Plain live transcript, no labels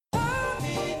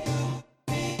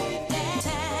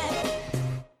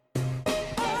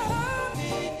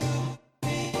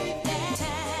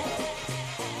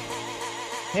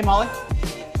Hey, Molly.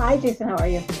 Hi, Jason. How are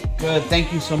you? Good.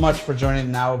 Thank you so much for joining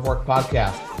the Now of Work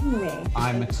podcast. Me.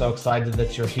 I'm so excited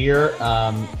that you're here.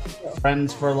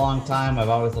 Friends for a long time. I've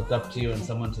always looked up to you and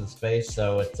someone to the space.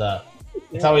 So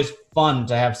it's always fun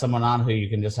to have someone on who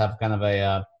you can just have kind of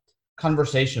a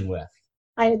conversation with.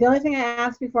 The only thing I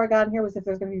asked before I got in here was if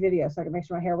there's going to be video, so I could make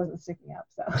sure my hair wasn't sticking up.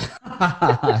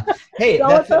 So, hey,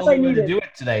 that's the only way to do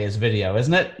it today is video,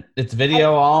 isn't it? It's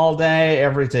video all day,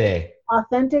 every day.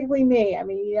 Authentically me. I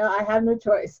mean, I have no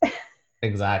choice.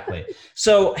 Exactly.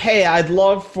 So, hey, I'd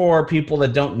love for people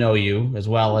that don't know you as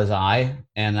well as I,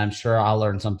 and I'm sure I'll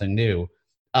learn something new,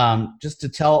 just to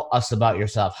tell us about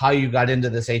yourself, how you got into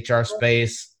this HR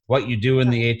space, what you do in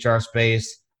the HR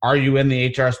space. Are you in the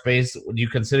HR space? Would you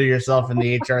consider yourself in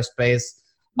the HR space?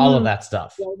 All of that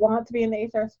stuff. I want to be in the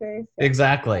HR space.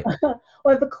 Exactly. Well,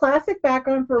 I have a classic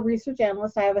background for a research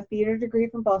analyst. I have a theater degree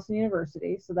from Boston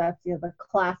University, so that's the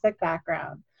classic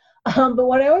background. But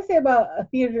what I always say about a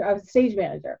theater, I was a stage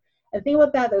manager. And the thing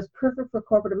about that was perfect for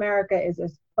corporate America is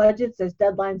there's budgets, there's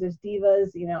deadlines, there's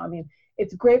divas.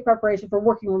 It's great preparation for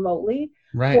working remotely,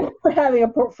 right? For having a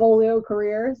portfolio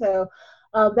career. So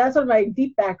that's sort of my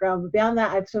deep background. But beyond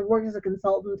that, I've sort of worked as a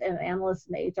consultant and an analyst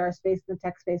in the HR space and the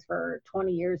tech space for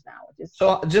 20 years now.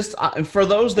 So just for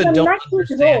those that don't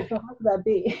understand, so how could that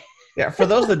be? Yeah, for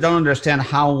those that don't understand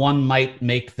how one might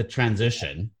make the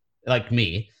transition, like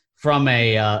me, from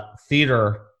a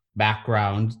theater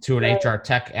background to an HR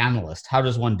tech analyst, how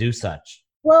does one do such?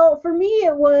 Well, for me,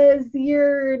 it was the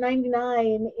year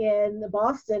 99 in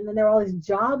Boston, and there were all these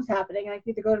jobs happening, and I could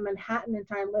either go to Manhattan and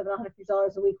try and live on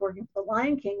 $150 a week working for the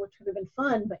Lion King, which would have been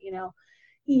fun, but,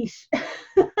 eesh.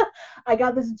 I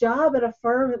got this job at a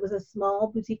firm. It was a small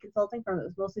boutique consulting firm. It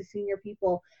was mostly senior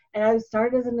people, and I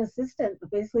started as an assistant, but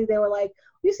basically they were like,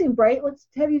 you seem bright, let's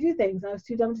have you do things, and I was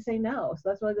too dumb to say no. So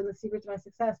that's really been the secret to my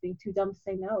success, being too dumb to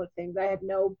say no to things I had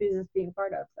no business being a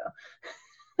part of, so...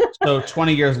 So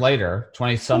 20 years later,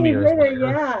 20 some years later,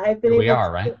 yeah, I've been here we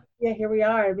are, right? Yeah, here we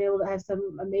are. I've been able to have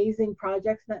some amazing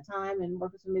projects in that time and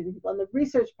work with some amazing people. And the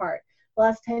research part, the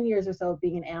last 10 years or so of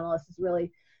being an analyst is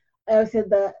really, I always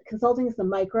said the consulting is the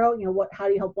micro, how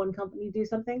do you help one company do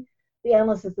something? The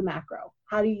analyst is the macro.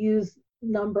 How do you use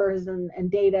numbers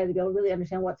and data to be able to really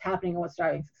understand what's happening and what's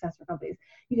driving success for companies?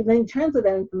 You can then translate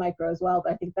that into the micro as well,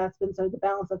 but I think that's been sort of the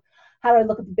balance of how do I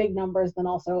look at the big numbers, then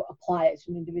also apply it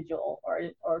to an individual or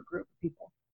a group of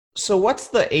people. So what's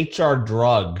the HR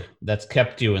drug that's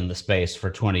kept you in the space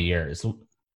for 20 years?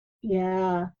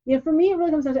 Yeah, for me, it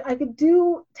really comes down to, I could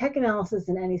do tech analysis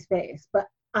in any space, but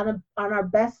on our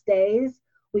best days,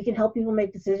 we can help people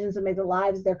make decisions and make the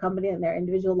lives of their company and their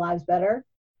individual lives better.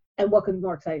 And what could be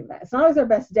more exciting than that? It's not always our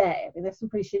best day. I mean, there's some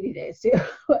pretty shitty days too.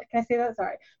 Can I say that?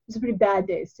 Sorry. There's some pretty bad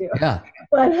days too. Yeah.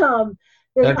 But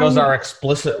there goes our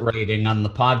explicit rating on the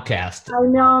podcast. I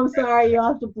know, I'm sorry. You'll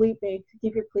have to bleep me to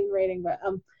keep your clean rating. But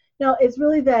no, it's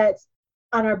really that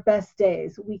on our best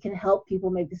days, we can help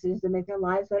people make decisions and make their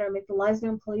lives better, make the lives of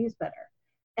their employees better.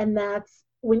 And that's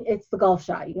when it's the golf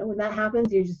shot. When that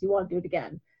happens, you want to do it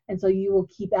again. And so you will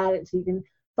keep at it so you can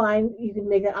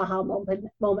make that aha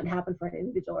moment happen for an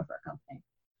individual or for a company.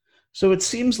 So it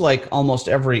seems like almost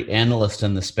every analyst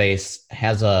in the space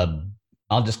has I'll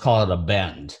just call it a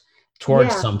bend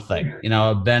towards something,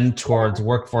 a bend towards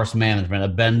workforce management, a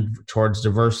bend towards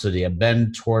diversity, a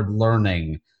bend toward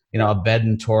learning, a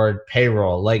bend toward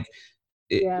payroll.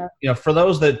 For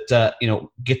those that,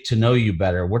 get to know you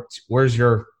better, where's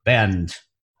your bend?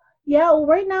 Yeah, well,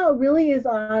 right now it really is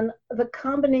on the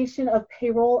combination of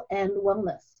payroll and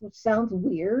wellness, which sounds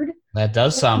weird. That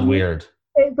does sound weird.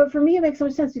 But for me, it makes so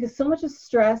much sense because so much of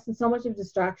stress and so much of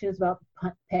distraction is about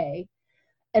pay.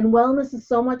 And wellness is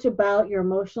so much about your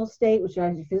emotional state, which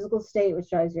drives your physical state, which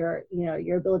drives your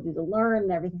ability to learn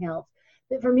and everything else.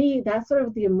 But for me, that's sort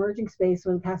of the emerging space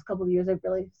for the past couple of years I've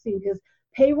really seen, because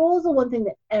payroll is the one thing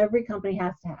that every company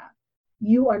has to have.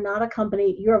 You are not a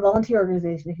company, you're a volunteer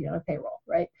organization if you don't have payroll,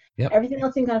 right? Yep. Everything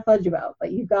else you can kind of fudge about,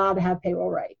 but you've got to have payroll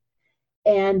right.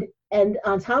 And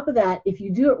on top of that, if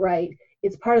you do it right,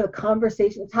 it's part of the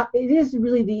conversation. It is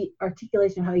really the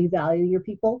articulation of how you value your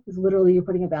people, because literally you're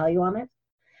putting a value on it.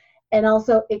 And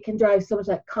also it can drive so much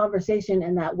that conversation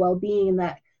and that well-being and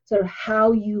that sort of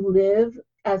how you live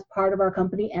as part of our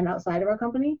company and outside of our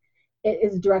company. It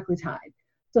is directly tied.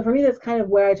 So for me, that's kind of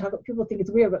where I talk. People think it's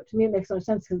weird, but to me, it makes so much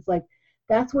sense, because it's like,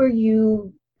 that's where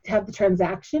you have the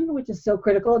transaction, which is so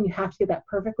critical, and you have to get that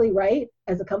perfectly right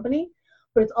as a company.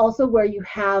 But it's also where you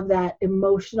have that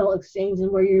emotional exchange and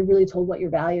where you're really told what you're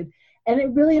valued. And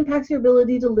it really impacts your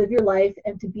ability to live your life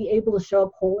and to be able to show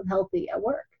up whole and healthy at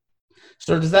work.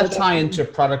 So does that tie into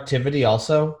productivity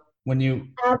also? when you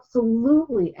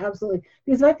Absolutely, absolutely.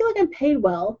 Because if I feel like I'm paid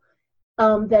well,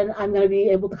 then I'm going to be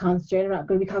able to concentrate. I'm not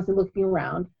going to be constantly looking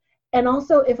around. And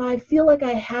also, if I feel like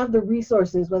I have the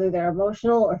resources, whether they're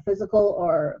emotional or physical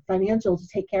or financial, to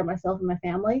take care of myself and my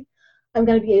family, I'm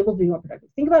going to be able to be more productive.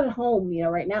 Think about at home,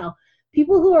 right now.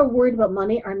 People who are worried about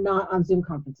money are not on Zoom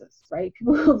conferences, right?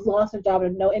 People who've lost their job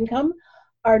and no income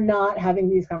are not having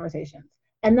these conversations.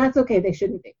 And that's okay. They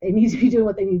shouldn't be. They need to be doing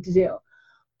what they need to do.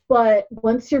 But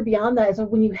once you're beyond that, so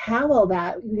when you have all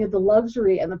that, you have the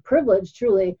luxury and the privilege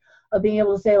truly of being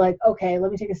able to say, like, okay,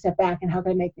 let me take a step back and how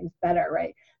can I make things better,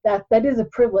 right? That is a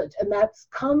privilege, and that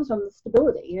comes from the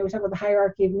stability. We talk about the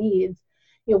hierarchy of needs.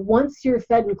 Once you're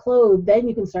fed and clothed, then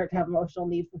you can start to have emotional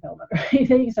need fulfillment, right?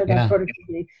 Then you can start to have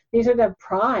productivity. Then you start to have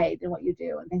pride in what you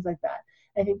do and things like that.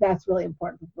 I think that's really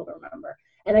important for people to remember.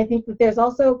 And I think that there's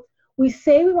also, we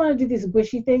say we want to do these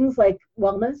gushy things like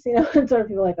wellness, and sort of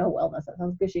people are like, oh, wellness, that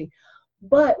sounds gushy.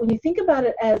 But when you think about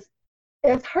it as,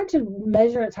 it's hard to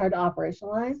measure, it's hard to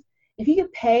operationalize. If you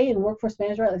get pay and workforce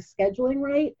management, like scheduling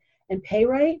right and pay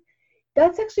right,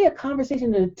 that's actually a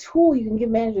conversation and a tool you can give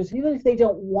managers, even if they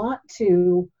don't want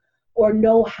to or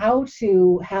know how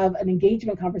to have an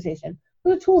engagement conversation.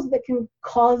 Those are tools that can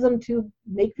cause them to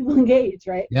make people engage,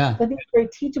 right? Yeah. So I think it's a very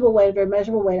teachable way, a very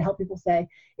measurable way to help people say,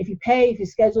 if you pay, if you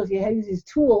schedule, if you use these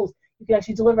tools, you can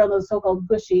actually deliver on those so-called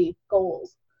gushy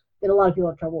goals that a lot of people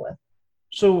have trouble with.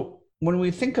 So when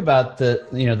we think about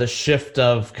the shift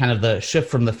of kind of the shift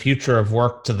from the future of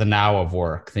work to the now of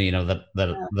work,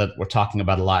 that we're talking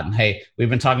about a lot. And hey, we've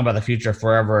been talking about the future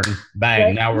forever, and bang,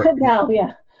 right. now we're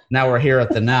here at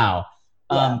the now.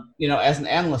 Yeah. As an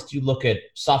analyst, you look at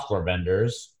software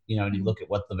vendors, and you look at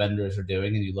what the vendors are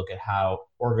doing, and you look at how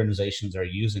organizations are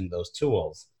using those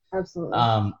tools. Absolutely.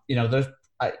 There's,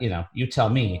 you tell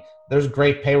me, there's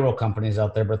great payroll companies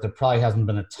out there, but there probably hasn't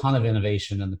been a ton of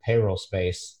innovation in the payroll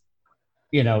space.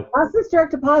 Process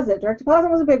direct deposit. Direct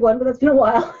deposit was a big one, but that's been a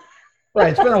while. Right,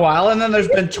 it's been a while, and then there's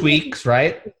been tweaks,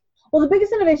 right? Well, the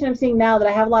biggest innovation I'm seeing now that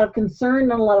I have a lot of concern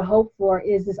and a lot of hope for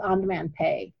is this on-demand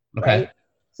pay. Okay. Right?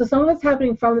 So some of it's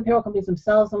happening from the payroll companies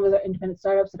themselves. Some of the independent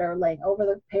startups that are laying over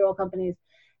the payroll companies,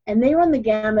 and they run the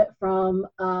gamut from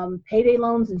payday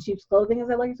loans and sheep's clothing, as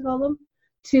I like to call them,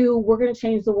 to we're going to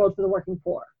change the world for the working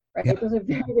poor. Right? Yep. Those are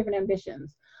very different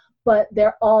ambitions, but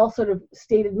they're all sort of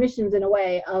stated missions in a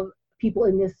way of people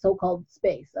in this so-called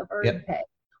space of earned pay,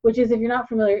 which is, if you're not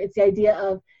familiar, it's the idea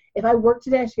of, if I work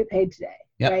today, I should get paid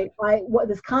today, right?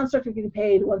 This construct of getting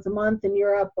paid once a month in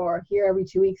Europe or here every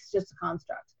 2 weeks is just a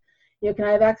construct. Can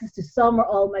I have access to some or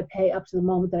all of my pay up to the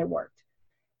moment that I worked?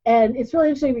 And it's really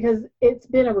interesting because it's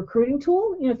been a recruiting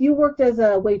tool. If you worked as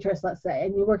a waitress, let's say,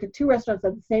 and you worked at 2 restaurants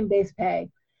at the same base pay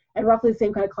and roughly the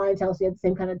same kind of clientele, so you had the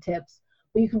same kind of tips,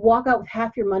 but you could walk out with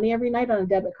half your money every night on a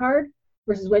debit card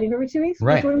versus waiting for every 2 weeks,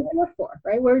 right? What did you work for,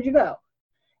 right? Where would you go?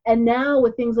 And now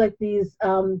with things like these,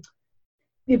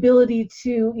 the ability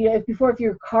to, if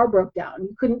your car broke down,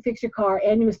 you couldn't fix your car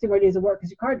and you missed 3 more days of work because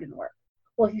your car didn't work.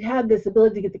 Well, if you had this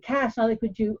ability to get the cash, not only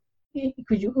could you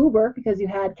Uber because you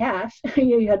had cash,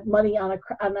 you had money on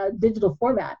a digital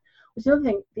format. Which is another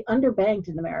thing, the underbanked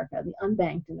in America, the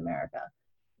unbanked in America,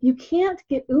 you can't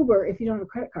get Uber if you don't have a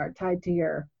credit card tied to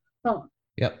your phone.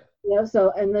 Yep.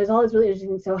 So, and there's all this really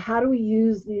interesting. So how do we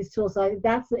use these tools? So I think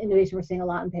that's the innovation we're seeing a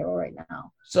lot in payroll right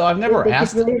now. So I've never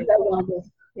asked.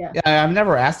 Yeah, I've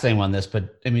never asked anyone this,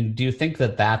 but I mean, do you think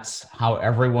that that's how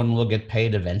everyone will get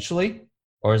paid eventually,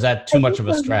 or is that too much of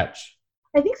a stretch?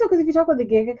 I think so, because if you talk about the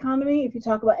gig economy, if you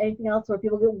talk about anything else where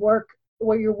people get work,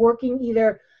 where you're working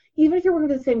even if you're working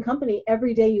for the same company,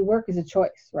 every day you work is a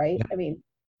choice, right? Yeah. I mean,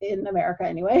 in America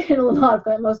anyway, in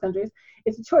most countries,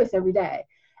 it's a choice every day.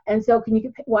 And so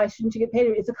why shouldn't you get paid?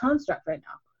 It's a construct right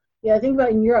now. I think about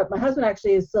in Europe, my husband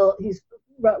actually he's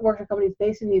worked for a company that's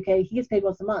based in the UK. He gets paid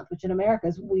once a month, which in America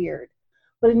is weird.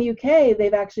 But in the UK,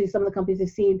 they've actually, some of the companies have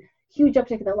seen huge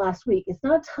uptick in that last week. It's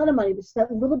not a ton of money, but just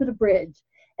that little bit of bridge.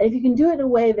 And if you can do it in a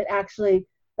way that actually,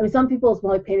 some people it's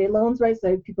more like payday loans, right?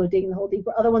 So people are digging the hole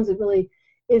deeper. Other ones, it really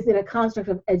is in a construct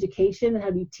of education and how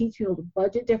do you teach people to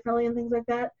budget differently and things like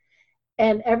that.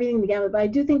 And everything in the gamut. But I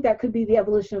do think that could be the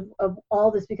evolution of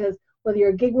all this, because whether you're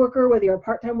a gig worker, whether you're a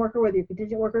part-time worker, whether you're a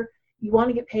contingent worker, you want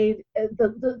to get paid.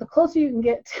 The closer you can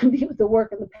get to be with the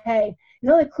work and the pay,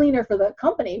 it's only cleaner for the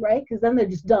company, right? Because then they're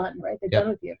just done, right? They're done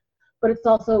with you. But it's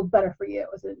also better for you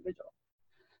as an individual.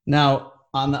 Now,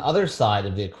 on the other side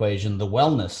of the equation, the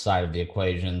wellness side of the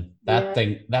equation,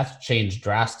 that's changed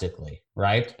drastically,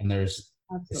 right? And it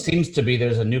seems to be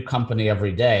there's a new company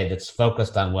every day that's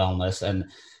focused on wellness. And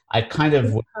I kind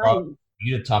of would love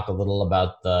you to talk a little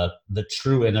about the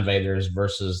true innovators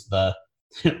versus the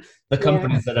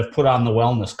companies that have put on the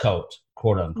wellness coat,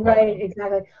 quote unquote. Right,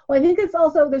 exactly. Well, I think it's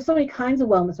also, there's so many kinds of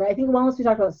wellness, right? I think wellness, we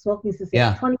talked about smoking cessation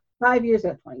Yeah. 25 years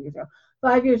ago, 20 years ago,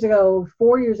 5 years ago,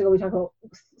 4 years ago, we talked about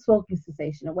smoking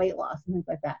cessation and weight loss and things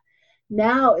like that.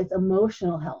 Now it's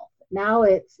emotional health. Now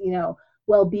it's,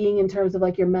 well-being in terms of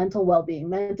like your mental well-being.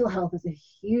 Mental health is a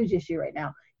huge issue right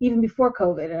now, even before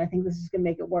COVID. And I think this is going to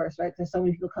make it worse, right? There's so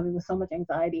many people coming with so much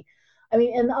anxiety. I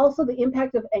mean, and also the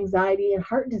impact of anxiety and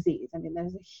heart disease. I mean,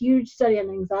 there's a huge study on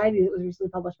anxiety that was recently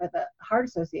published by the Heart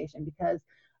Association because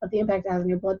of the impact it has on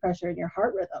your blood pressure and your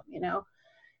heart rhythm,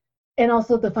 and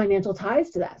also the financial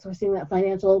ties to that. So we're seeing that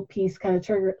financial piece kind of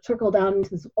trickle down into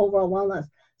this overall wellness.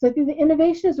 So I think the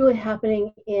innovation is really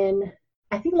happening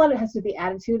I think a lot of it has to do with the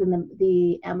attitude and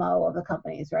the MO of the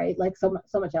companies, right? Like so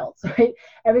much else, right?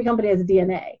 Every company has a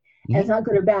DNA. Mm-hmm. And it's not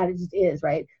good or bad, it just is,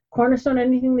 right? Cornerstone,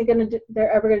 anything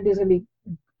they're ever going to do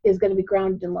is going to be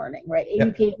grounded in learning, right? Yep.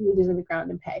 ADP is going to be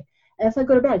grounded in pay. And that's not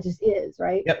good or bad, it just is,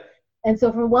 right? Yep. And so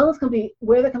from a wellness company,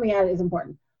 where they're coming at it is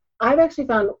important. I've actually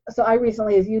found, so I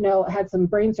recently, as you know, had some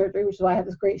brain surgery, which is why I have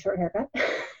this great short haircut.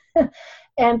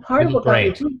 And part of what got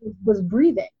me too was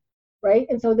breathing, right?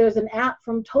 And so there's an app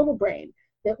from Total Brain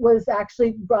that was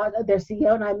actually brought, their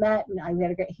CEO and I met, and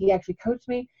he actually coached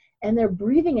me, and their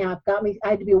breathing app got me, I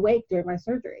had to be awake during my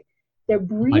surgery. Their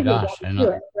breathing got me to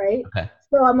it, right? Okay.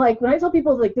 So I'm like, when I tell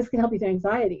people like this can help you through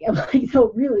anxiety, I'm like,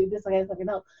 no, really, this like can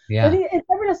help. Yeah. I think it's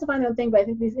never just to find that thing, but I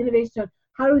think these innovations on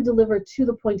how do we deliver to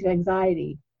the point of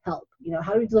anxiety help?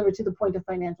 How do we deliver to the point of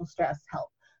financial stress help?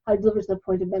 How do we deliver to the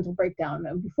point of mental breakdown?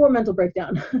 And before mental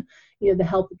breakdown, the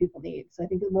help that people need. So I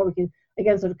think the more we can,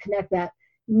 again, sort of connect that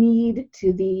need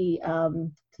to the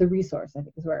resource, I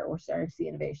think is where we're starting to see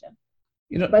innovation.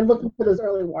 By looking for those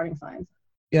early warning signs.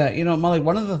 Yeah, Molly,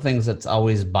 one of the things that's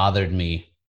always bothered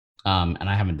me, and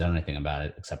I haven't done anything about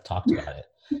it except talked about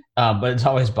it, but it's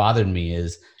always bothered me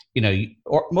is,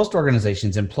 most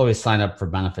organizations, employees sign up for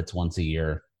benefits once a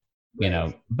year,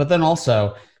 right. But then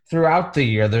also throughout the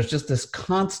year, there's just this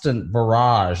constant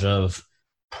barrage of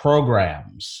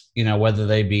programs, whether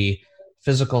they be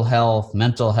physical health,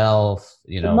 mental health,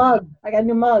 The mug. I got a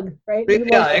new mug, right?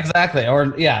 Exactly.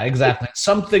 Exactly.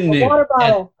 Something new. Water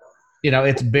bottle. And,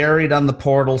 it's buried on the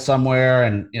portal somewhere,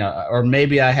 and or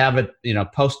maybe I have it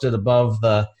posted above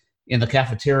in the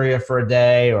cafeteria for a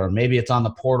day, or maybe it's on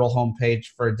the portal homepage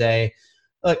for a day.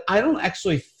 Like, I don't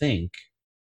actually think,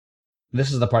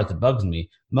 this is the part that bugs me,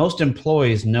 most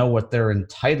employees know what they're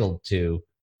entitled to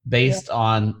based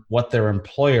on what their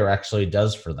employer actually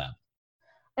does for them.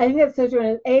 I think that's so true.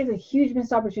 And it's a huge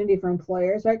missed opportunity for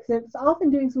employers, right? Because it's often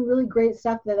doing some really great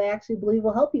stuff that they actually believe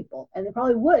will help people. And they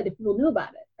probably would if people knew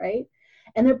about it, right?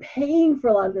 And they're paying for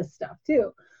a lot of this stuff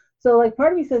too. So like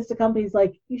part of me says to companies,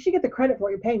 like, you should get the credit for what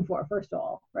you're paying for, first of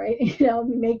all, right?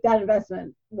 Make that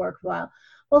investment worthwhile.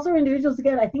 Also, individuals,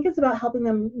 again, I think it's about helping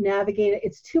them navigate it.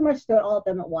 It's too much to throw it all at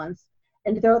them at once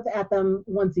and to throw it at them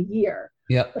once a year.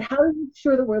 Yeah. But how to make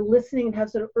sure that we're listening and have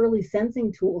sort of early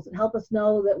sensing tools that help us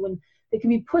know that when it can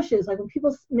be pushes, like when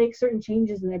people make certain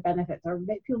changes in their benefits, or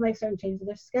people make certain changes in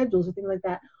their schedules or things like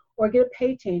that, or get a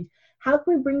pay change, how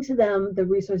can we bring to them the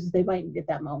resources they might need at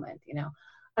that moment?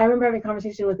 I remember having a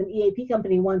conversation with an EAP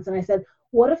company once, and I said,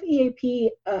 what if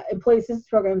EAP employee assistance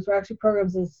programs were actually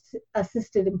programs of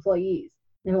assisted employees?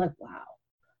 And they were like, wow,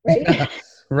 right?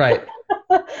 Right.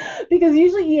 Because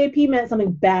usually EAP meant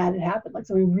something bad had happened, like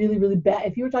something really, really bad.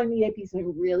 If you were talking to EAP,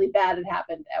 something really bad had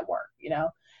happened at work,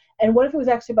 And what if it was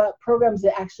actually about programs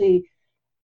that actually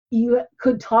you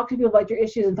could talk to people about your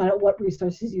issues and find out what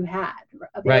resources you had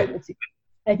available to you?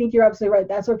 I think you're absolutely right.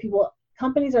 That's where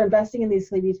companies are investing in these,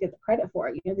 so they need to get the credit for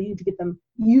it. They need to get them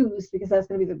used because that's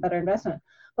going to be the better investment.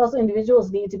 But also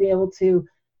individuals need to be able to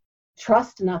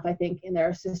trust enough, I think, in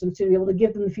their systems to be able to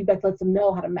give them the feedback, lets them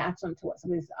know how to match them to what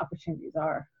some of these opportunities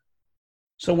are.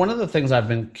 So one of the things I've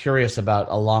been curious about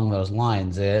along those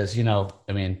lines is,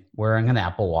 wearing an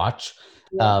Apple Watch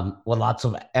with lots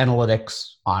of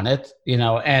analytics on it,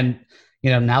 and,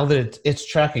 now that it's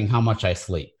tracking how much I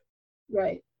sleep.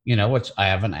 Right. Which I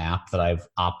have an app that I've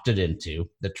opted into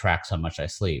that tracks how much I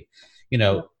sleep.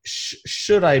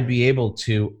 Should I be able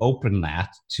to open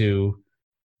that to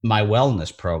my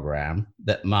wellness program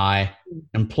that my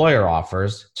employer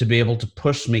offers to be able to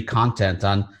push me content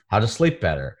on how to sleep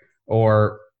better,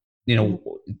 or,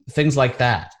 things like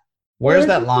that? Where's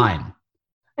that line?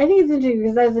 I think it's interesting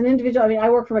because as an individual, I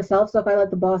work for myself, so if I let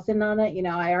the boss in on it,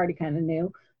 I already kind of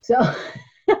knew. So,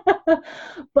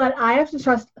 but I have to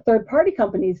trust third-party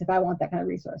companies if I want that kind of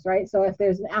resource, right? So if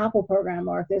there's an Apple program,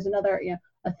 or if there's another,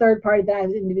 a third party that I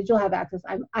as an individual have access,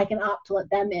 I can opt to let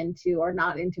them into or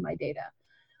not into my data.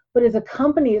 But as a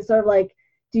company, it's sort of like,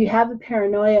 do you have the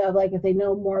paranoia of like, if they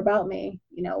know more about me,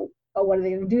 oh, what are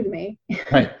they going to do to me?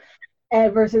 Right.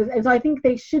 And so I think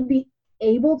they should be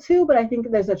able to, but I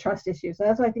think there's a trust issue. So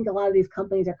that's why I think a lot of these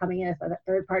companies are coming in as that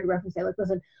third party reference. Say, like,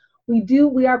 listen,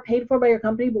 we are paid for by your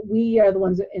company, but we are the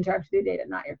ones that interact with your data,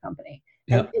 not your company.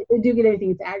 Yep. And if they do get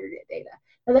anything, it's aggregate data.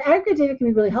 Now, the aggregate data can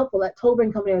be really helpful. That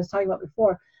TotalBrain company I was talking about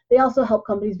before, they also help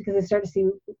companies because they start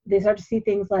to see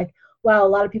things like, wow, a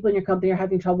lot of people in your company are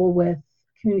having trouble with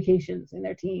communications in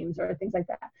their teams or things like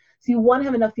that. So you want to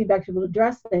have enough feedback to be able to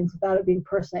address things without it being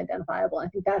personally identifiable. I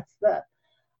think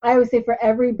I always say for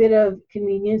every bit of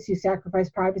convenience, you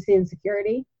sacrifice privacy and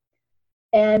security,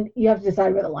 and you have to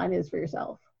decide where the line is for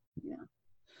yourself. Yeah.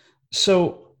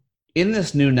 So in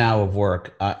this new now of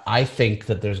work, I think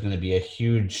that there's going to be a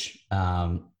huge,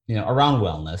 around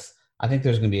wellness. I think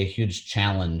there's going to be a huge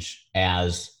challenge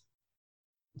as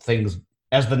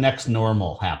the next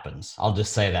normal happens. I'll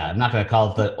just say that. I'm not going to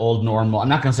call it the old normal. I'm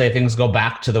not going to say things go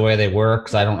back to the way they were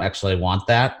because I don't actually want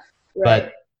that. Right.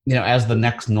 But as the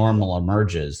next normal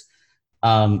emerges,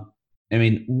 what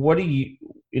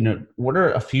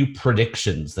are a few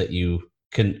predictions that you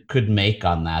could make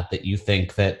on that you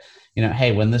think that,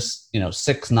 hey, when this,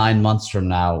 6-9 months from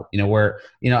now, where,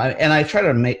 and I try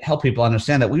to help people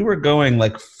understand that we were going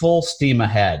like full steam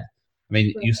ahead. I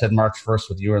mean, you said March 1st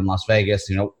with you were in Las Vegas,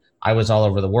 I was all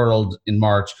over the world in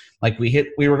March. Like we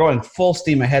were going full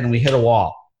steam ahead and we hit a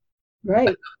wall.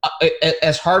 Right.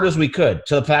 As hard as we could,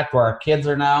 to the fact where our kids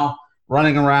are now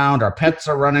running around, our pets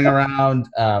are running around,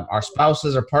 our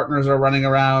spouses or partners are running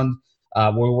around.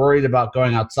 We're worried about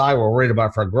going outside. We're worried about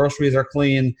if our groceries are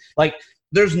clean. Like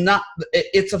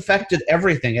it's affected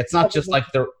everything. It's not just like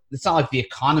it's not like the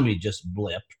economy just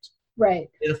blipped. Right.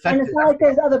 And it's not like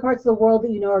there's other parts of the world that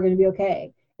are going to be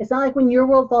okay. It's not like when your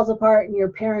world falls apart and your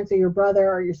parents or your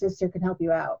brother or your sister can help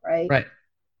you out, right? Right.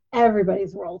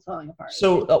 Everybody's world's falling apart.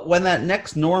 So when that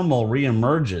next normal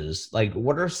reemerges, like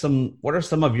what are some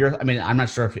of your, I'm not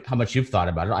sure how much you've thought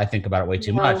about it. I think about it way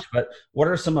too much, but what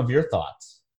are some of your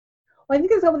thoughts? Well, I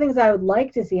think there's a couple things I would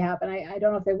like to see happen. I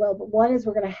don't know if they will, but one is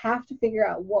we're going to have to figure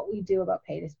out what we do about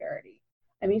pay disparity.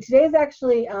 Today is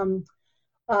actually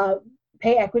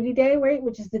Pay Equity Day, right?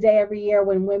 Which is the day every year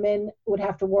when women would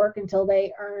have to work until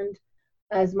they earned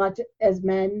as much as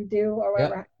men do or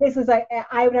whatever. Yep. Basically,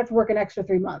 I would have to work an extra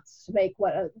 3 months to make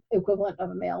what an equivalent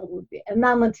of a male would be. A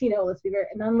non-Latino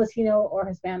or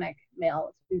Hispanic male,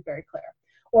 let's be very clear,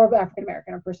 or African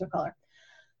American or person of color.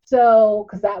 So,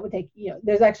 because that would take,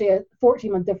 there's actually a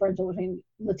 14-month differential between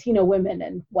Latino women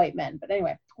and white men. But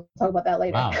anyway, we'll talk about that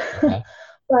later. Wow. Okay.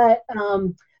 But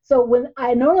so when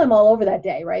I normally I'm all over that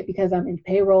day, right? Because I'm in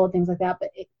payroll and things like that. But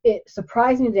it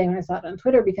surprised me today when I saw it on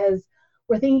Twitter because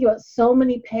we're thinking about so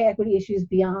many pay equity issues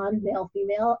beyond male,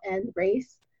 female, and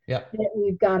race. Yeah. That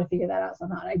we've got to figure that out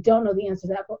somehow. And I don't know the answer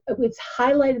to that, but it's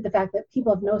highlighted the fact that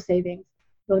people have no savings,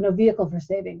 people have no vehicle for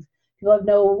savings, people have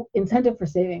no incentive for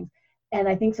savings. And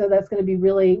I think so that's going to be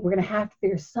we're going to have to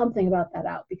figure something about that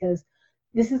out because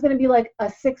this is going to be like a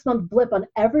 6-month blip on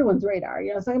everyone's radar.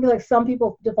 It's not going to be like some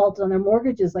people defaulted on their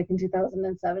mortgages like in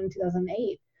 2007,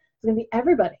 2008. It's going to be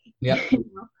everybody. Yeah.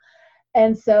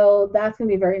 And so that's going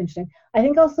to be very interesting. I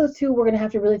think also too, we're going to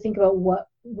have to really think about what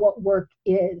work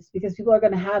is because people are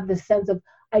going to have this sense of,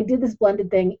 I did this blended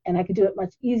thing and I could do it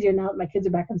much easier now that my kids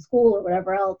are back in school or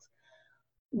whatever else.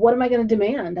 What am I going to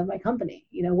demand of my company?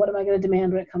 What am I going to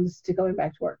demand when it comes to going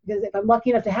back to work? Because if I'm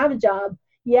lucky enough to have a job,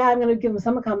 yeah, I'm going to give them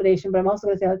some accommodation, but I'm also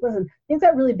going to say, like, listen, things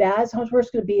got really bad. So how much worse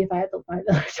could it be if I had to find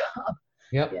another job?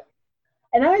 Yep. Yeah.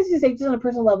 And I was just say, just on a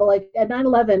personal level, like at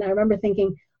 9/11, I remember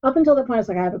thinking up until that point, it's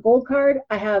like I have a gold card,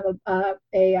 I have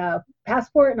a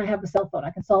passport, and I have a cell phone. I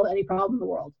can solve any problem in the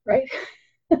world, right?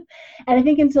 And I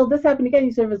think until this happened again,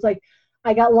 you sort of, it's like,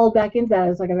 I got lulled back into that.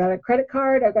 It's like, I've got a credit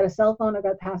card, I've got a cell phone, I've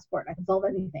got a passport, I can solve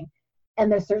anything.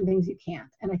 And there's certain things you can't.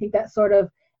 And I think that sort of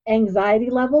anxiety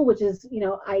level, which is,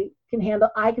 I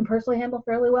can personally handle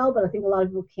fairly well, but I think a lot of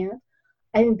people can't.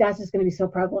 I think that's just going to be so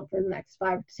prevalent for the next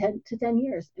 5 to 10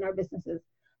 years in our businesses.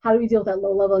 How do we deal with that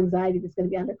low level anxiety that's going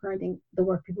to be undercurrenting the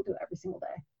work people do every single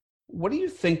day? What do you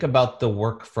think about the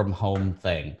work from home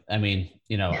thing?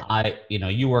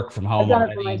 You work from home. I've done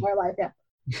it for my entire life, yeah.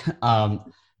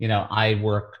 I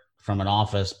work from an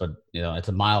office, but it's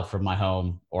a mile from my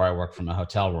home, or I work from a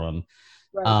hotel room.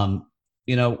 Right.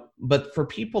 But for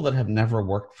people that have never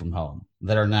worked from home,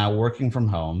 that are now working from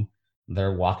home,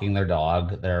 they're walking their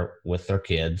dog, they're with their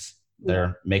kids,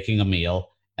 they're making a meal,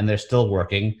 and they're still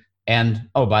working. And,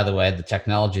 oh, by the way, the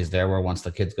technology is there where once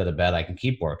the kids go to bed, I can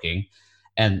keep working.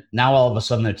 And now all of a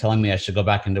sudden they're telling me I should go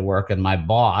back into work. And my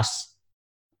boss,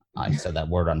 I said that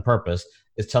word on purpose,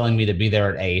 is telling me to be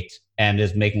there at 8 and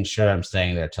is making sure I'm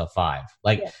staying there till 5.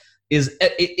 Like,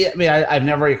 I mean, I've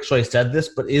never actually said this,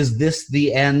 but is this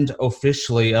the end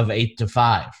officially of 8 to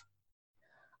 5?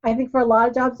 I think for a lot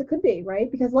of jobs it could be,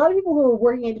 right? Because a lot of people who are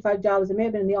working 8 to 5 jobs, they may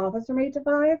have been in the office from 8 to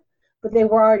 5, but they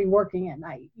were already working at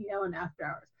night, and after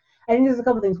hours. I think there's a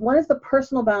couple of things. One is the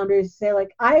personal boundaries. Say,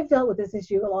 like, I've dealt with this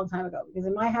issue a long time ago, because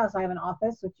in my house I have an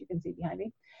office, which you can see behind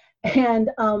me, and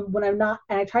when I'm not,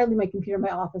 and I try to leave my computer in my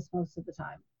office most of the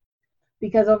time,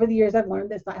 because over the years I've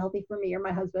learned it's not healthy for me or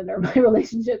my husband or my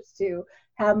relationships to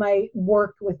have my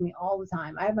work with me all the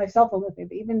time. I have my cell phone with me,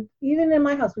 but even in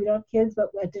my house, we don't have kids, but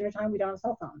at dinner time we don't have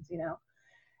cell phones,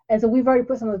 And so we've already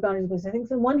put some of those boundaries in place. I think,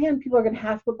 so on one hand, people are going to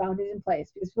have to put boundaries in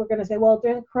place, because people are going to say, well,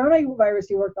 during the coronavirus,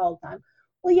 you worked all the time.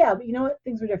 Well, yeah, but you know what?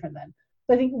 Things were different then.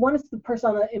 So I think one is the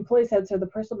person on the employee side, so the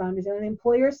personal boundaries, and on the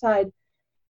employer side,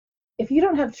 if you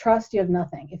don't have trust, you have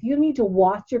nothing. If you need to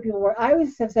watch your people work, I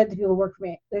always have said to people who work for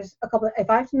me, there's a couple if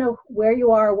I have to know where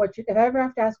you are, if I ever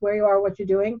have to ask where you are, what you're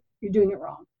doing it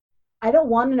wrong. I don't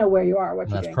want to know where you are, what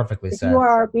you're doing. That's perfectly said. If you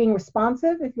are being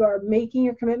responsive, if you are making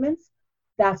your commitments,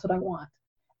 that's what I want.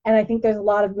 And I think there's a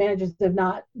lot of managers that have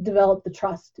not developed the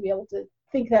trust to be able to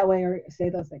think that way or say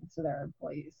those things to their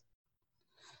employees.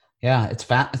 Yeah, it's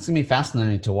going to be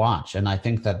fascinating to watch. And I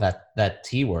think that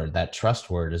T word, that trust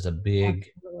word, is a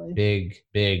big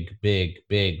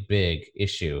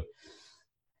issue.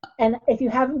 And if you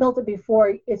haven't built it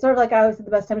before, it's sort of like I always said,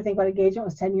 the best time to think about engagement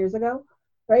was 10 years ago,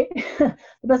 right? The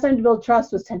best time to build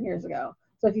trust was 10 years ago.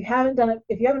 So if you haven't done it,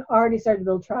 if you haven't already started to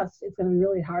build trust, it's going to be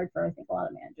really hard for, I think, a lot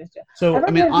of managers to. So, I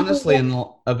mean, honestly,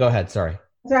 go ahead. Sorry.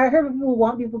 So I heard people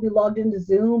want people to be logged into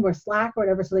Zoom or Slack or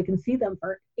whatever so they can see them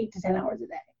for 8 to 10 hours a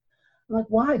day. I'm like,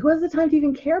 why? Who has the time to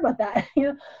even care about that?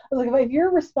 I was like, if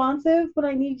you're responsive when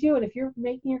I need you and if you're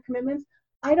making your commitments,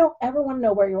 I don't ever want to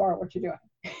know where you are or what you're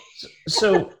doing.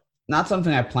 So not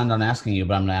something I planned on asking you,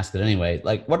 but I'm going to ask it anyway.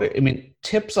 Like,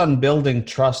 tips on building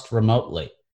trust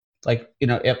remotely. Like,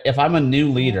 if I'm a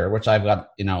new leader, which I've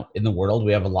got, in the world,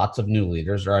 we have lots of new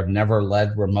leaders, or I've never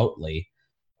led remotely.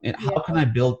 How can I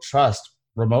build trust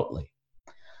remotely?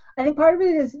 I think part of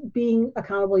it is being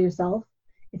accountable yourself.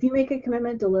 If you make a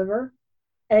commitment, deliver.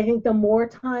 And I think the more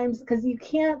times, because you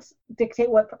can't dictate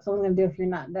what someone's going to do if they're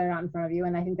not in front of you,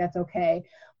 and I think that's okay.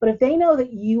 But if they know that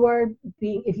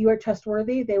if you are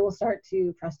trustworthy, they will start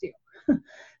to trust you.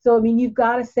 So, I mean, you've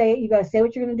got to say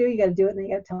what you're going to do, you got to do it, and then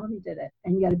you got to tell them you did it,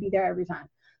 and you got to be there every time.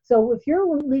 So if you're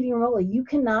leading remotely, you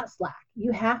cannot slack.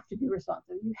 You have to be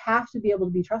responsive. You have to be able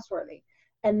to be trustworthy.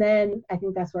 And then I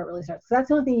think that's where it really starts. So that's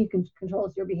the only thing you can control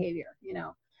is your behavior,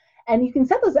 And you can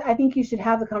set those, I think you should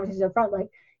have the conversation up front. Like,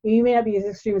 you may not be as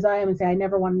extreme as I am and say, I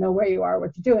never want to know where you are,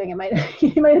 what you're doing. You might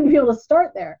be able to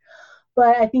start there.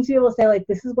 But I think to be able to say, like,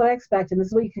 this is what I expect, and this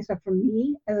is what you can expect from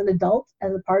me as an adult,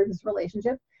 as a part of this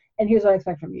relationship, and here's what I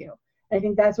expect from you. And I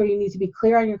think that's where you need to be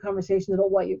clear on your conversations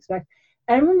about what you expect.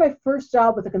 And I remember my first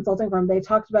job with a consulting firm, they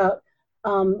talked about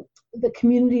the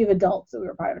community of adults that we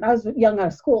were part of. And I was young out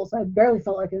of school, so I barely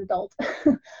felt like an adult.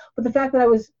 But the fact that I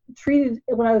was treated,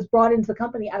 when I was brought into the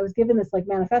company, I was given this like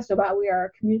manifesto about we are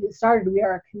a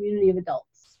community of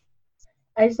adults.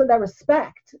 I just thought that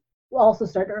respect also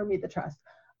started to earn me the trust.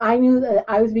 I knew that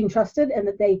I was being trusted and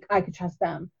that I could trust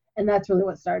them. And that's really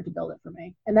what started to build it for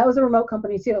me. And that was a remote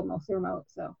company too, mostly remote.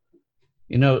 So,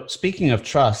 speaking of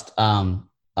trust,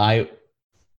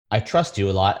 I trust you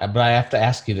a lot, but I have to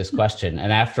ask you this question.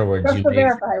 And afterwards,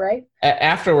 verify, right?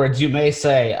 Afterwards, you may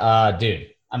say, dude,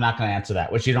 I'm not going to answer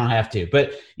that, which you don't have to.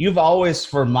 But you've always,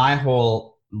 for my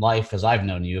whole life as I've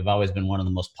known you, you've always been one of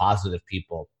the most positive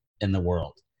people in the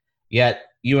world. Yet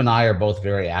you and I are both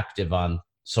very active on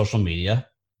social media,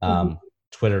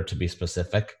 Twitter to be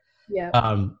specific. Yeah.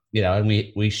 And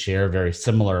we share very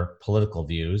similar political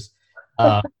views.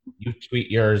 You tweet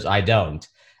yours, I don't.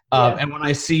 And when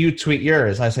I see you tweet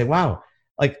yours, I say, wow,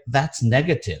 like that's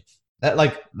negative.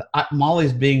 That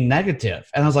Molly's being negative.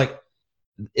 And I was like,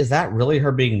 is that really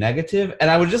her being negative?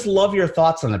 And I would just love your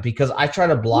thoughts on it, because I try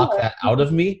to block that out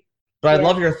of me, but I'd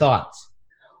love your thoughts.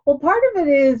 Well, part of it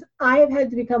is I have had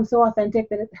to become so authentic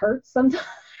that it hurts sometimes.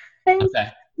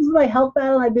 Okay. This is my health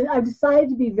battle. I've decided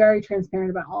to be very transparent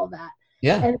about all of that.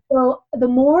 Yeah. And so the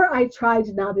more I tried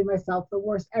to not be myself, the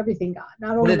worse everything got.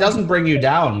 But it doesn't bring you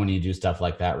down when you do stuff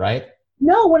like that, right?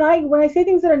 No, when I say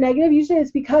things that are negative, usually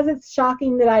it's because it's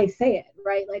shocking that I say it,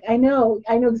 right? Like I know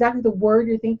exactly the word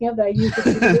you're thinking of that I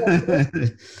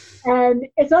use. And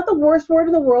it's not the worst word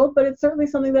in the world, but it's certainly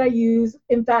something that I use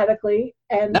emphatically.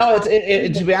 And no,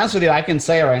 to be honest with you, I can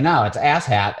say it right now. It's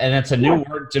asshat, and it's a new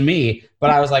word to me.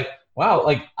 But I was like, wow,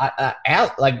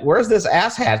 where's this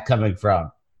asshat coming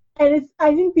from? And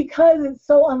I think because it's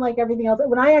so unlike everything else.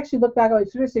 When I actually look back on my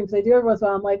Twitter stream, because I do every once in a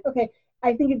while, I'm like, okay,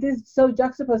 I think it is so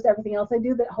juxtaposed to everything else I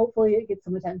do that hopefully it gets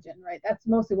some attention, right? That's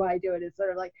mostly why I do it. It's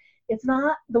sort of like, it's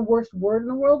not the worst word in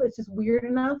the world. It's just weird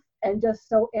enough and just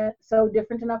so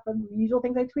different enough from the usual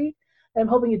things I tweet that I'm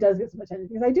hoping it does get some attention,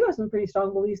 because I do have some pretty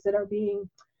strong beliefs that are being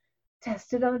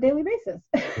tested on a daily basis.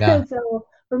 Yeah. And so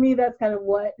for me, that's kind of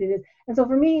what it is. And so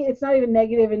for me, it's not even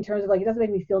negative in terms of like, it doesn't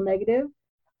make me feel negative.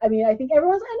 I mean, I think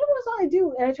everyone's I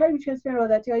do, and I try to be transparent about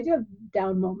that too. I do have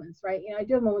down moments, right? I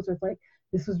do have moments where it's like,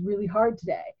 this was really hard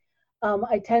today.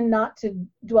 I tend not to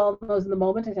dwell on those in the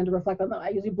moment. I tend to reflect on them. I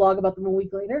usually blog about them a week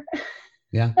later.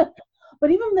 Yeah.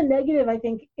 But even the negative, I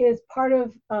think, is part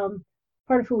of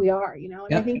who we are, And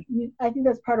Yeah. I think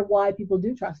that's part of why people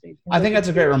do trust me. I think that's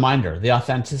a great reminder. The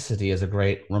authenticity is a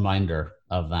great reminder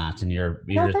of that, and you're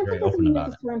just very open about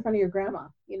it. Swear in front of your grandma,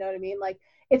 you know what I mean? Like,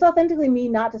 it's authentically me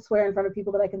not to swear in front of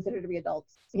people that I consider to be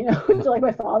adults, like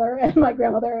my father and my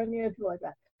grandmother and people like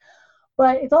that.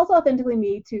 But it's also authentically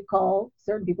me to call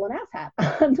certain people an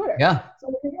asshat on Twitter. Yeah.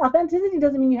 So authenticity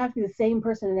doesn't mean you have to be the same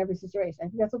person in every situation. I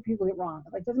think that's what people get wrong.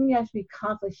 Like, doesn't mean you have to be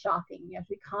constantly shocking. You have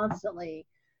to be constantly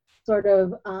sort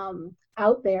of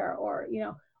out there, or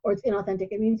it's inauthentic.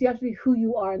 It means you have to be who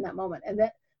you are in that moment. And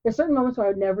that there's certain moments where I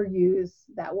would never use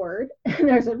that word, and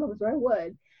there are certain moments where I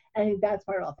would. And I think that's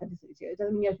part of authenticity too. It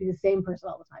doesn't mean you have to be the same person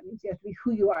all the time. It means you have to be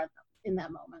who you are in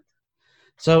that moment.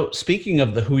 So speaking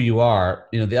of the who you are,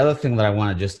 the other thing that I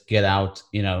want to just get out,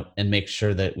 and make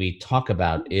sure that we talk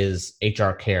about is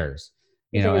HR Cares,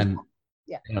 and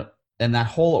yeah, and that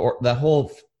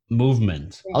whole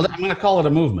movement. Yeah. I'm going to call it a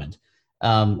movement.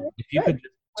 If you could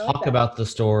talk about the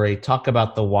story, talk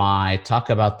about the why, talk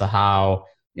about the how,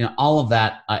 all of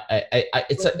that.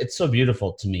 It's so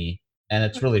beautiful to me, and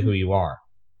it's really who you are.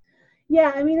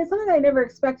 Yeah, I mean, it's something I never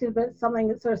expected, but something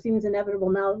that sort of seems inevitable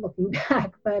now looking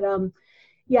back. But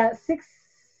yeah, six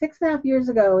and a half years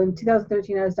ago in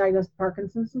 2013, I was diagnosed with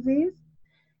Parkinson's disease.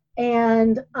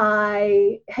 And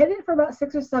I had it for about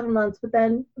 6 or 7 months, but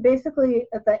then basically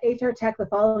at the HR Tech the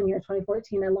following year,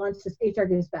 2014, I launched this HR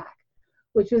Gives Back,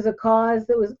 which was a cause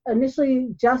that was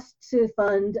initially just to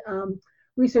fund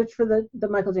research for the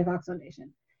Michael J. Fox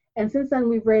Foundation. And since then,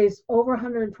 we've raised over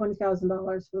 $120,000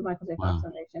 for the Michael J. Fox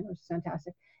Foundation, which is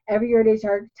fantastic. Every year at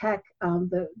HR Tech,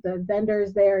 the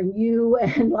vendors there and you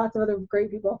and lots of other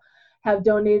great people have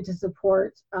donated to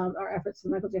support our efforts for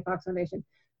the Michael J. Fox Foundation.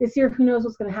 This year, who knows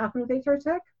what's going to happen with HR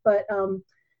Tech, but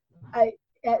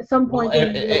at some point,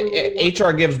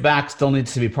 HR Gives Back still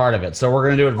needs to be part of it. So we're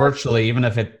going to do it virtually, even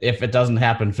if it doesn't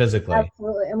happen physically.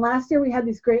 Absolutely. And last year we had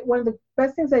these one of the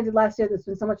best things I did last year that's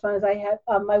been so much fun is I had,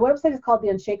 my website is called The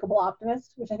Unshakable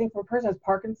Optimist, which I think for a person who has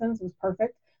Parkinson's was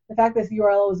perfect. The fact this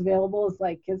URL was available is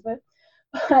like kismet.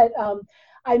 But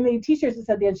I made t-shirts that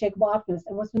said The Unshakable Optimist.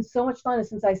 And what's been so much fun is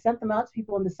since I sent them out to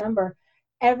people in December,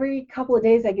 every couple of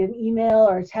days I get an email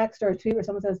or a text or a tweet where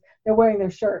someone says they're wearing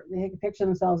their shirt. And they take a picture of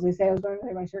themselves. And they say, I was wearing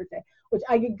my shirt today, which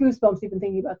I get goosebumps even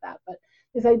thinking about that. But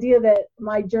this idea that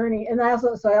my journey, and I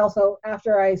also,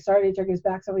 after I started HR Gives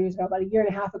Back several years ago, about 1.5 years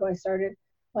ago, I started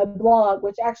my blog,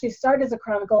 which actually started as a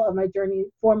chronicle of my journey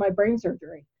for my brain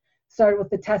surgery. Started with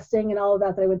the testing and all of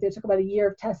that I went through. It took about 1 year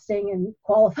of testing and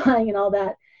qualifying and all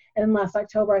that. And then last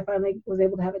October, I finally was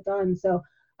able to have it done. So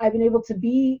I've been able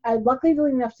to I'm luckily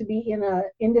enough to be in an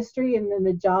industry and in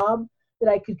a job that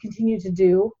I could continue to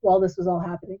do while this was all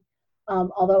happening.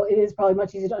 Although it is probably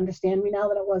much easier to understand me now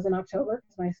than it was in October,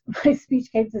 because my speech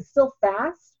cadence is still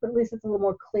fast, but at least it's a little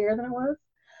more clear than it was.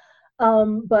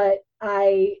 But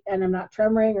I'm not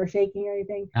tremoring or shaking or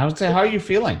anything. I would say, how are you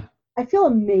feeling? I feel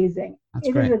amazing. That's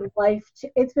great.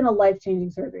 It's been a life-changing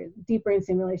surgery. Deep brain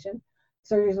stimulation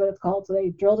surgery is what it's called. So they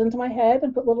drilled into my head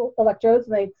and put little electrodes,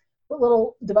 and they put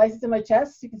little devices in my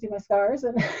chest so you can see my scars.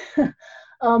 And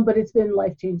but it's been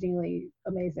life-changingly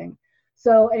amazing.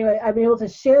 So anyway, I've been able to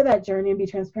share that journey and be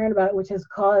transparent about it, which has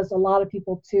caused a lot of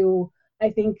people to,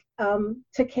 I think,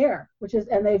 to care,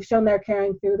 and they've shown their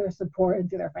caring through their support and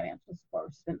through their financial support,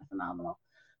 which has been phenomenal.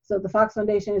 So the Fox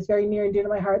Foundation is very near and dear to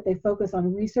my heart. They focus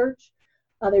on research.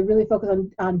 They really focus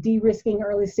on de-risking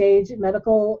early stage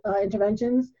medical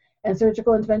interventions and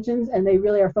surgical interventions, and they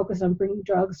really are focused on bringing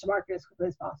drugs to market as quickly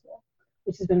as possible,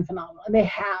 which has been phenomenal. And they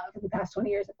have, in the past 20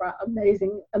 years, brought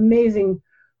amazing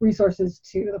resources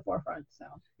to the forefront. So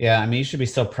yeah, I mean, you should be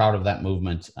so proud of that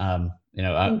movement.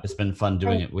 It's been fun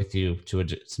doing it with you to a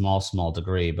small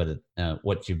degree, but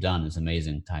what you've done is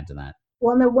amazing tied to that.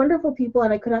 Well, and they're wonderful people,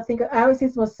 and I always say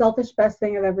it's the most selfish, best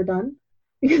thing I've ever done,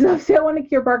 because obviously I want to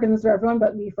cure Parkinson's for everyone,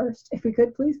 but me first. If we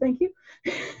could, please, thank you.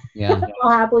 Yeah.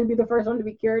 I'll happily be the first one to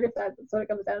be cured if that's what it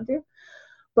comes down to.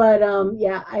 But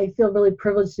yeah, I feel really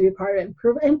privileged to be a part of it,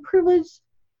 and privileged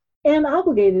and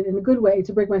obligated in a good way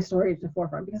to bring my story to the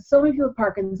forefront, because so many people with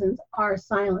Parkinson's are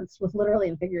silenced with literally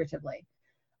and figuratively.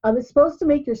 It's supposed to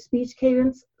make your speech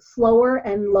cadence slower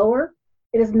and lower.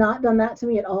 It has not done that to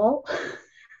me at all.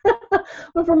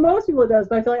 But for most people it does.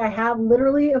 But I feel like I have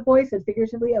literally a voice and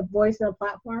figuratively a voice and a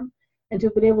platform. And to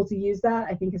have been able to use that,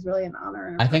 I think is really an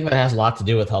honor. I think that has a lot to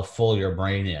do with how full your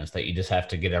brain is, that you just have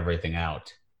to get everything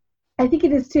out. I think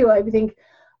it is too. I think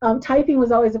typing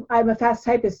was always, I'm a fast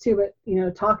typist too, but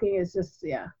talking is just,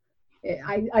 yeah.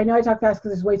 I know I talk fast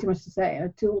because there's way too much to say and I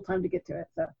have too little time to get to it.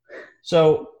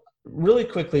 So really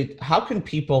quickly, how can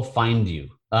people find you?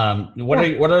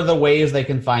 What are the ways they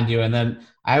can find you? And then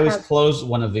I always close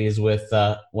one of these with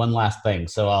one last thing.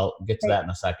 So I'll get to that in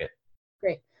a second.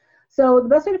 Great. So the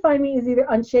best way to find me is either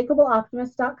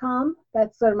unshakableoptimist.com.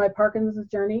 That's sort of my Parkinson's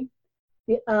journey.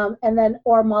 And then,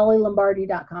 or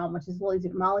mollylombardi.com, which is really easy.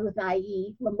 Molly with an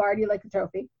IE, Lombardi like the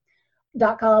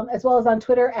trophy.com, as well as on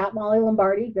Twitter at Molly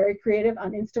Lombardi, very creative,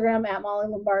 on Instagram at Molly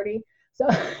Lombardi. So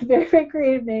very, very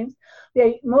creative names.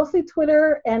 Yeah, mostly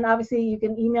Twitter, and obviously you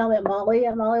can email me at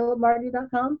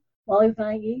mollylombardi.com, Molly with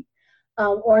an IE,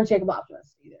 or Unshakable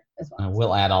Optimist either as well.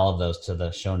 We'll add all of those to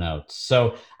the show notes.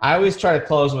 So I always try to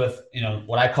close with,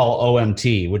 what I call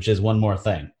OMT, which is one more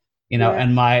thing.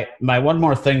 And my one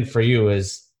more thing for you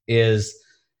is as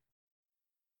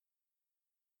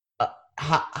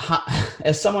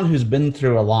someone who's been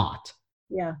through a lot.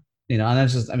 Yeah. And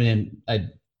that's just, I've been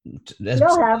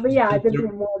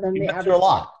through more than the average. Through a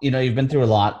lot. You've been through a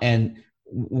lot, and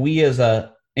we as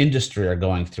a industry are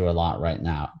going through a lot right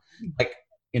now. Like,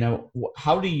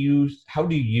 how do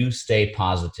you stay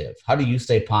positive? How do you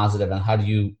stay positive, and how do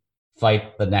you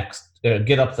fight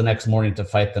get up the next morning to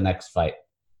fight the next fight?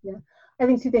 Yeah, I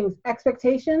think two things: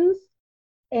 expectations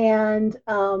and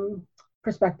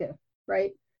perspective,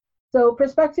 right? So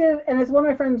perspective, and as one of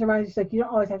my friends reminds me, she's like, you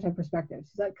don't always have to have perspective.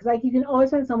 She's like, because you can always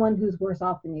find someone who's worse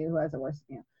off than you, who has it worse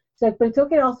than you. She's like, but it's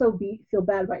okay to also feel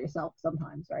bad about yourself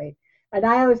sometimes, right? And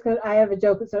I have a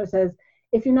joke that sort of says,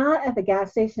 if you're not at the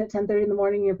gas station at 10:30 in the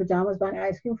morning in your pajamas buying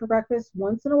ice cream for breakfast,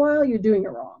 once in a while, you're doing it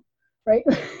wrong, right?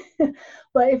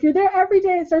 But if you're there every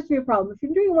day, it starts to be a problem. If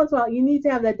you're doing it once in a while, you need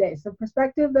to have that day. So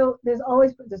perspective, though, there's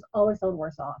always someone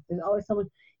worse off. There's always someone,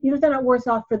 even if they're not worse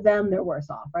off for them, they're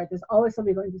worse off, right? There's always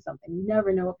somebody going through something. You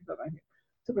never know what people are going through.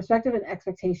 So perspective and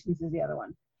expectations is the other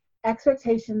one.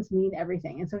 Expectations mean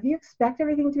everything. And so if you expect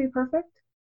everything to be perfect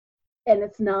and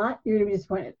it's not, you're going to be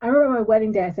disappointed. I remember on my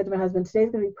wedding day, I said to my husband, today's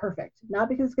going to be perfect. Not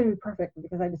because it's going to be perfect, but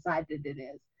because I decided it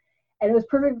is. And it was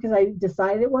perfect because I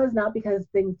decided it was, not because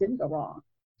things didn't go wrong.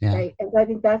 Yeah. Right. And so I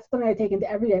think that's something I take into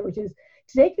every day, which is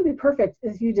today can be perfect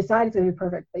if you decide it's going to be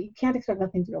perfect, but you can't expect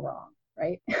nothing to go wrong.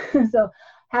 Right. So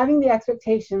having the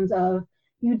expectations of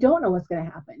you don't know what's going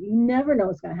to happen. You never know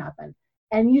what's going to happen.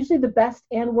 And usually the best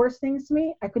and worst things to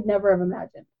me, I could never have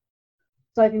imagined.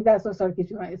 So I think that's what sort of keeps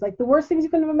you in mind. It's like the worst things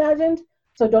you couldn't have imagined.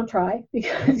 So don't try,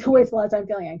 because you waste a lot of time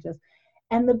feeling anxious.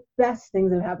 And the best things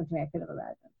that have happened to me, I could have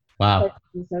imagined. Wow.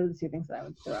 Those are the two things that I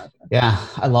would throw out there. Yeah,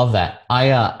 I love that.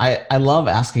 I love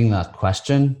asking that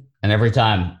question. And every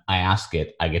time I ask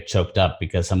it, I get choked up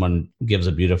because someone gives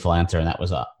a beautiful answer. And that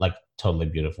was a totally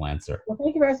beautiful answer. Well,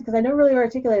 thank you for asking, because I never really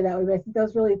articulated that way, but I think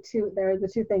those really they're the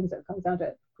two things that it comes down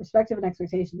to. Perspective and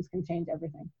expectations can change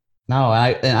everything. No,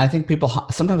 I think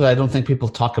sometimes I don't think people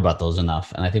talk about those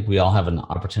enough. And I think we all have an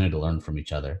opportunity to learn from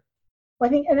each other. Well,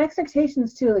 I think, and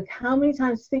expectations too, like how many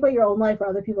times, think about your own life or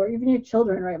other people, or even your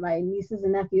children, right? My nieces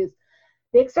and nephews,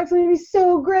 they expect something to be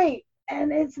so great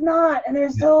and it's not, and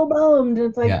they're so bummed. And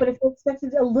it's like, but if they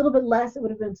expected a little bit less, it would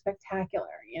have been spectacular,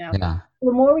 Yeah.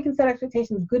 The more we can set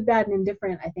expectations, good, bad, and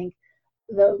indifferent, I think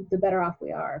the better off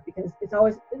we are, because it's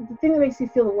always, the thing that makes you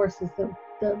feel the worst is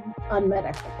the unmet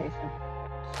expectation.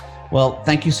 Well,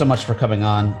 thank you so much for coming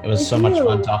on. It was so much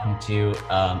fun talking to you.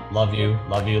 Love you.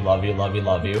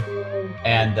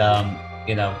 And,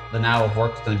 the now of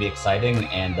work is going to be exciting,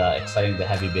 and exciting to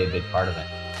have you be a big part of it.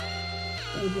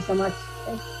 Thank you so much.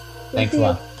 Thanks a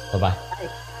lot. Bye-bye.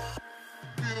 Bye.